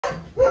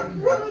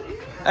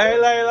Hey,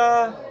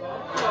 Layla.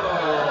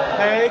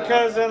 Hey,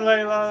 cousin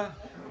Layla.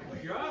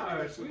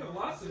 Gosh, we have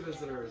lots of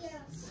visitors.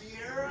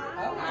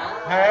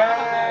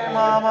 Hey,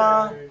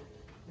 Mama.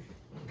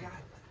 God,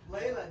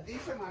 Layla,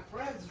 these are my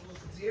friends.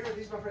 Zira,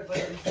 these are my friends.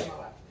 Layla, these are my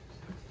wife.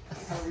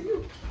 How are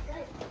you?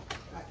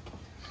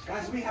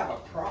 Guys, we have a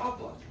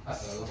problem.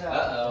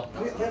 Uh-oh.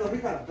 Layla, we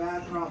got a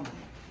bad problem.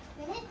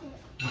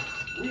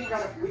 We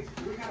gotta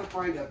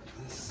find a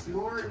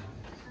smart,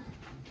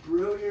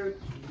 brilliant,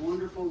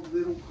 wonderful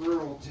little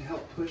girl to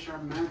help push our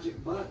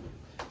magic button.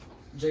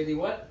 JD,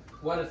 what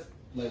if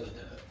Layla did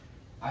it?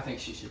 I think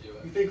she should do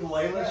it. You think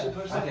Layla should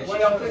push I think it? she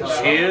should push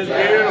it. She is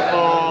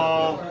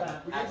beautiful.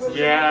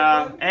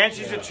 Yeah, and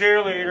she's a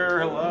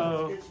cheerleader.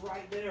 Hello. It's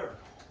right there.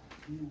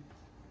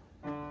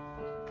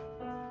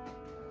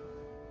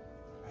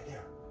 Right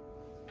there.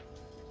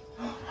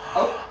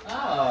 Oh.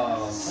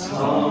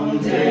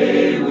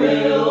 Someday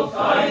we'll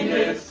find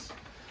it,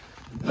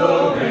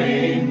 the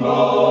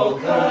Rainbow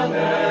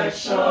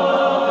Connection,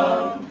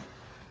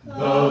 the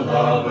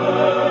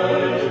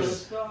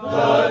lovers,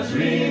 the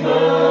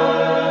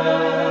dreamers,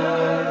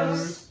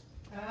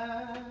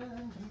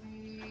 and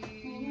me.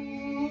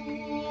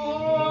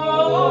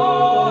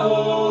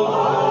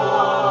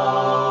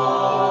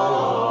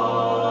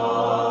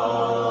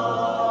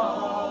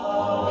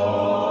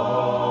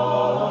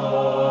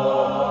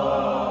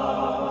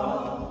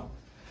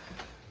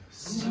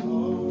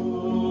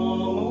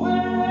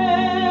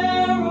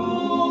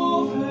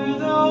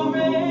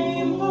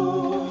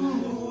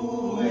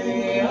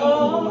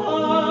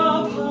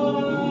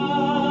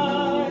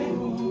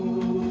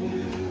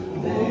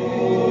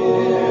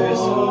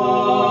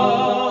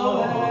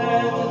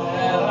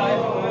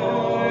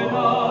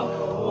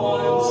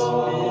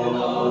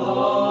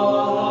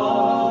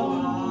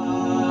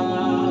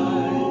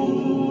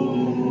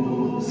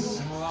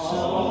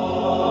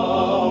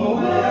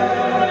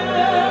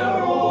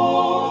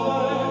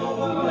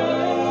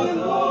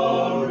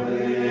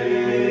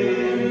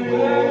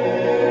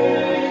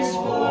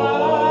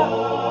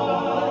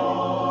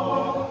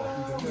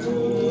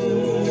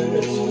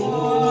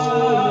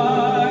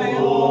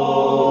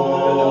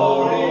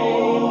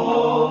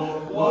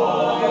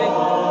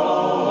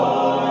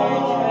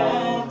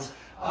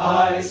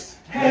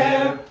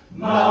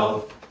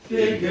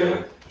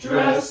 Figure,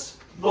 dress,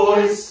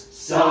 voice,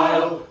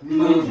 style,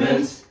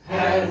 movement,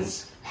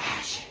 hands,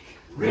 magic,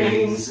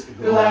 rings,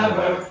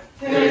 glamour,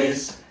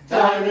 face,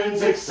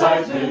 diamonds,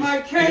 excitement,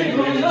 I can't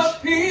bring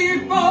up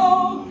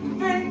people,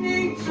 they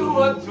need to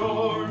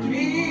adore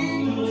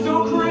me.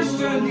 So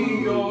Christian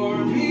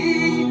Dior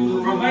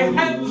me, from my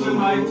head to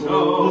my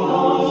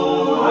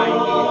toes. I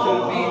need to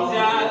be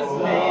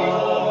dazzling,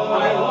 I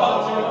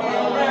want to be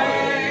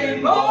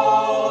rainbow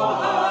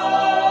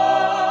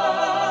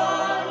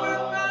high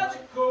with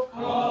magical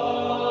colors.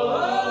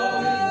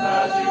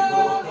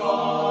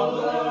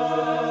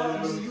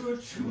 Your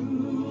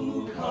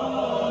true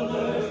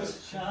colors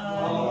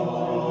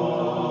shine.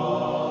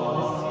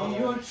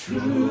 Your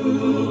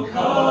true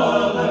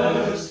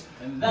colors,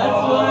 and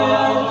that's why I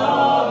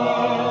love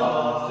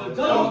you. So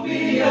don't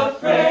be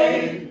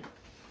afraid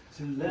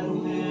to let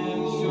them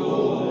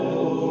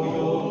show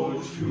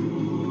your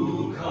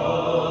true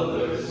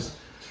colors.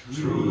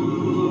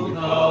 True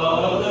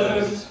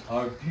colors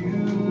are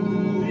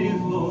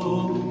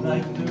beautiful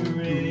like the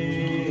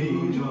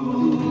rainbow.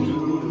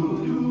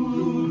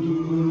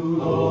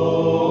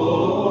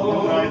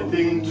 Oh, I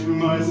think to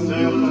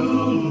myself,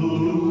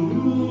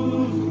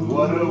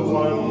 what a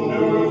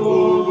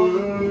wonderful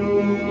world.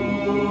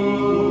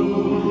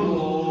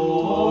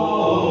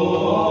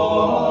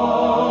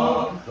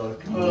 The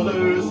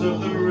colors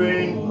of the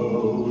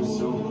rainbow,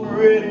 so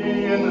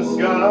pretty in the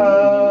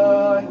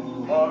sky,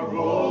 are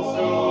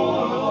also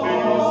on the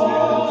faces of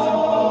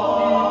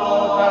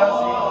people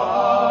passing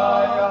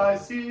by. I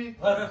see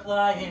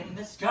Butterfly in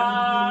the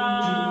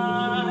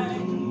sky,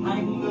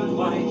 I'm the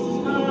white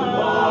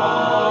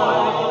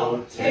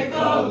Wow, take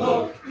a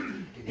look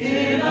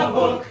in a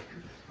book,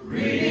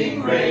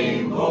 reading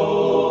Rainbow.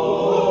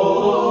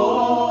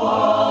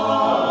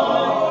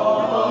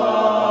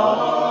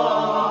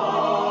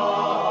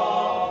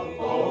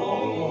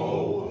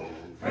 Oh,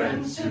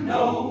 friends to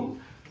know,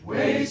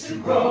 ways to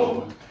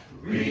grow,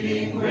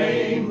 reading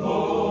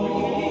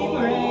Rainbow.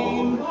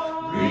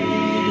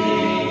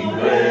 Reading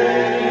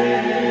Rainbow.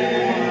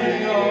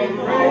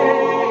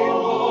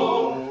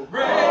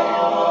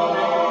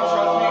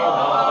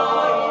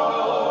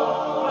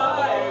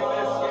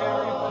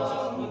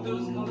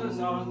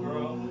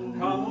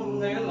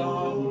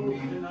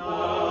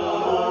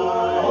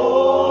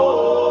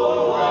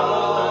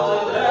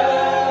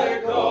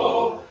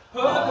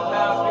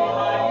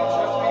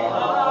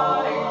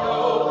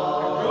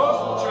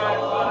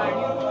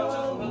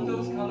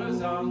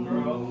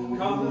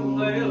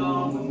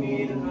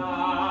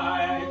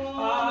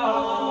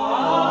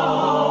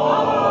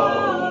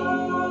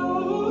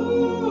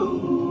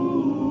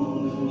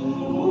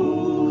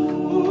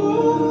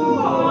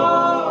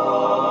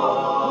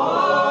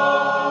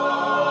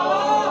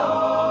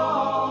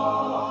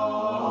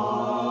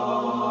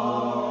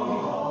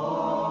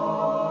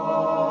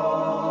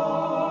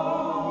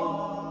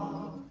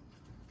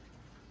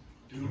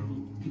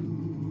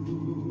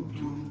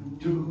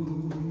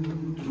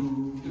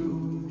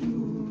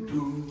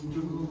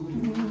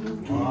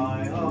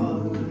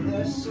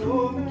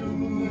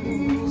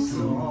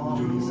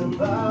 songs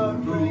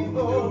about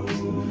rainbows.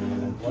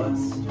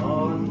 What's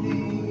on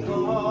the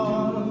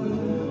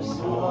other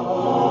side?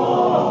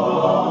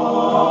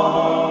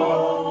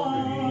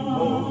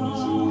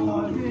 Rainbows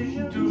are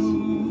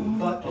visions,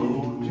 but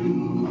oh,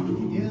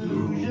 do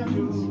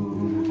illusions,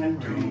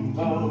 and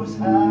rainbows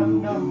have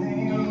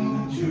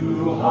nothing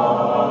to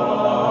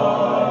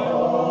hide.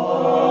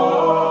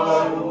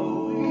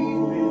 So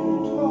we've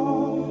been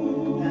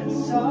told, and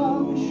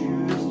some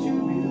choose to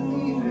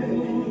believe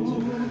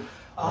it.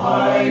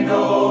 I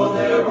know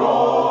they're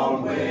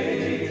wrong,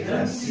 wait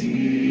and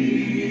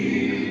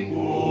see.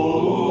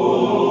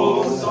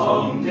 Oh,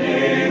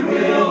 someday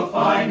we'll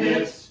find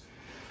it,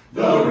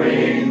 the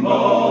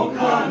rainbow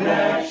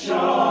connection,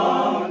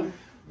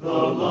 the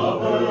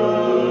lovers,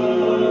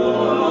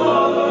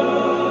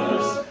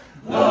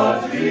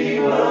 the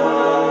dreamers,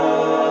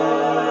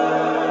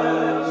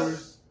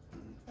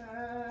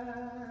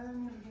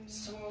 and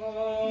so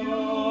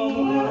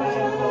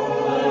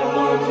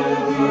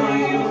to be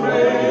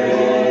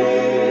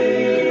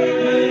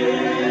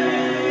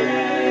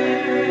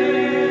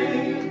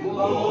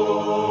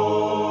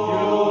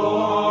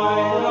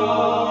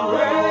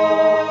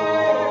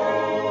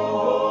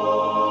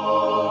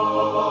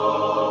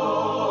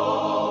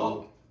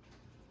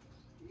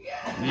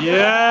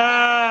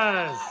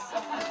Yes!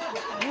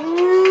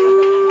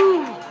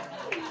 Woo!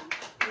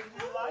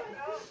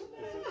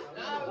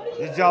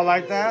 Did y'all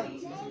like that?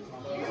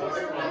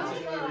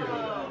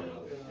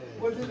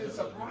 Was it a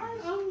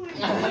surprise?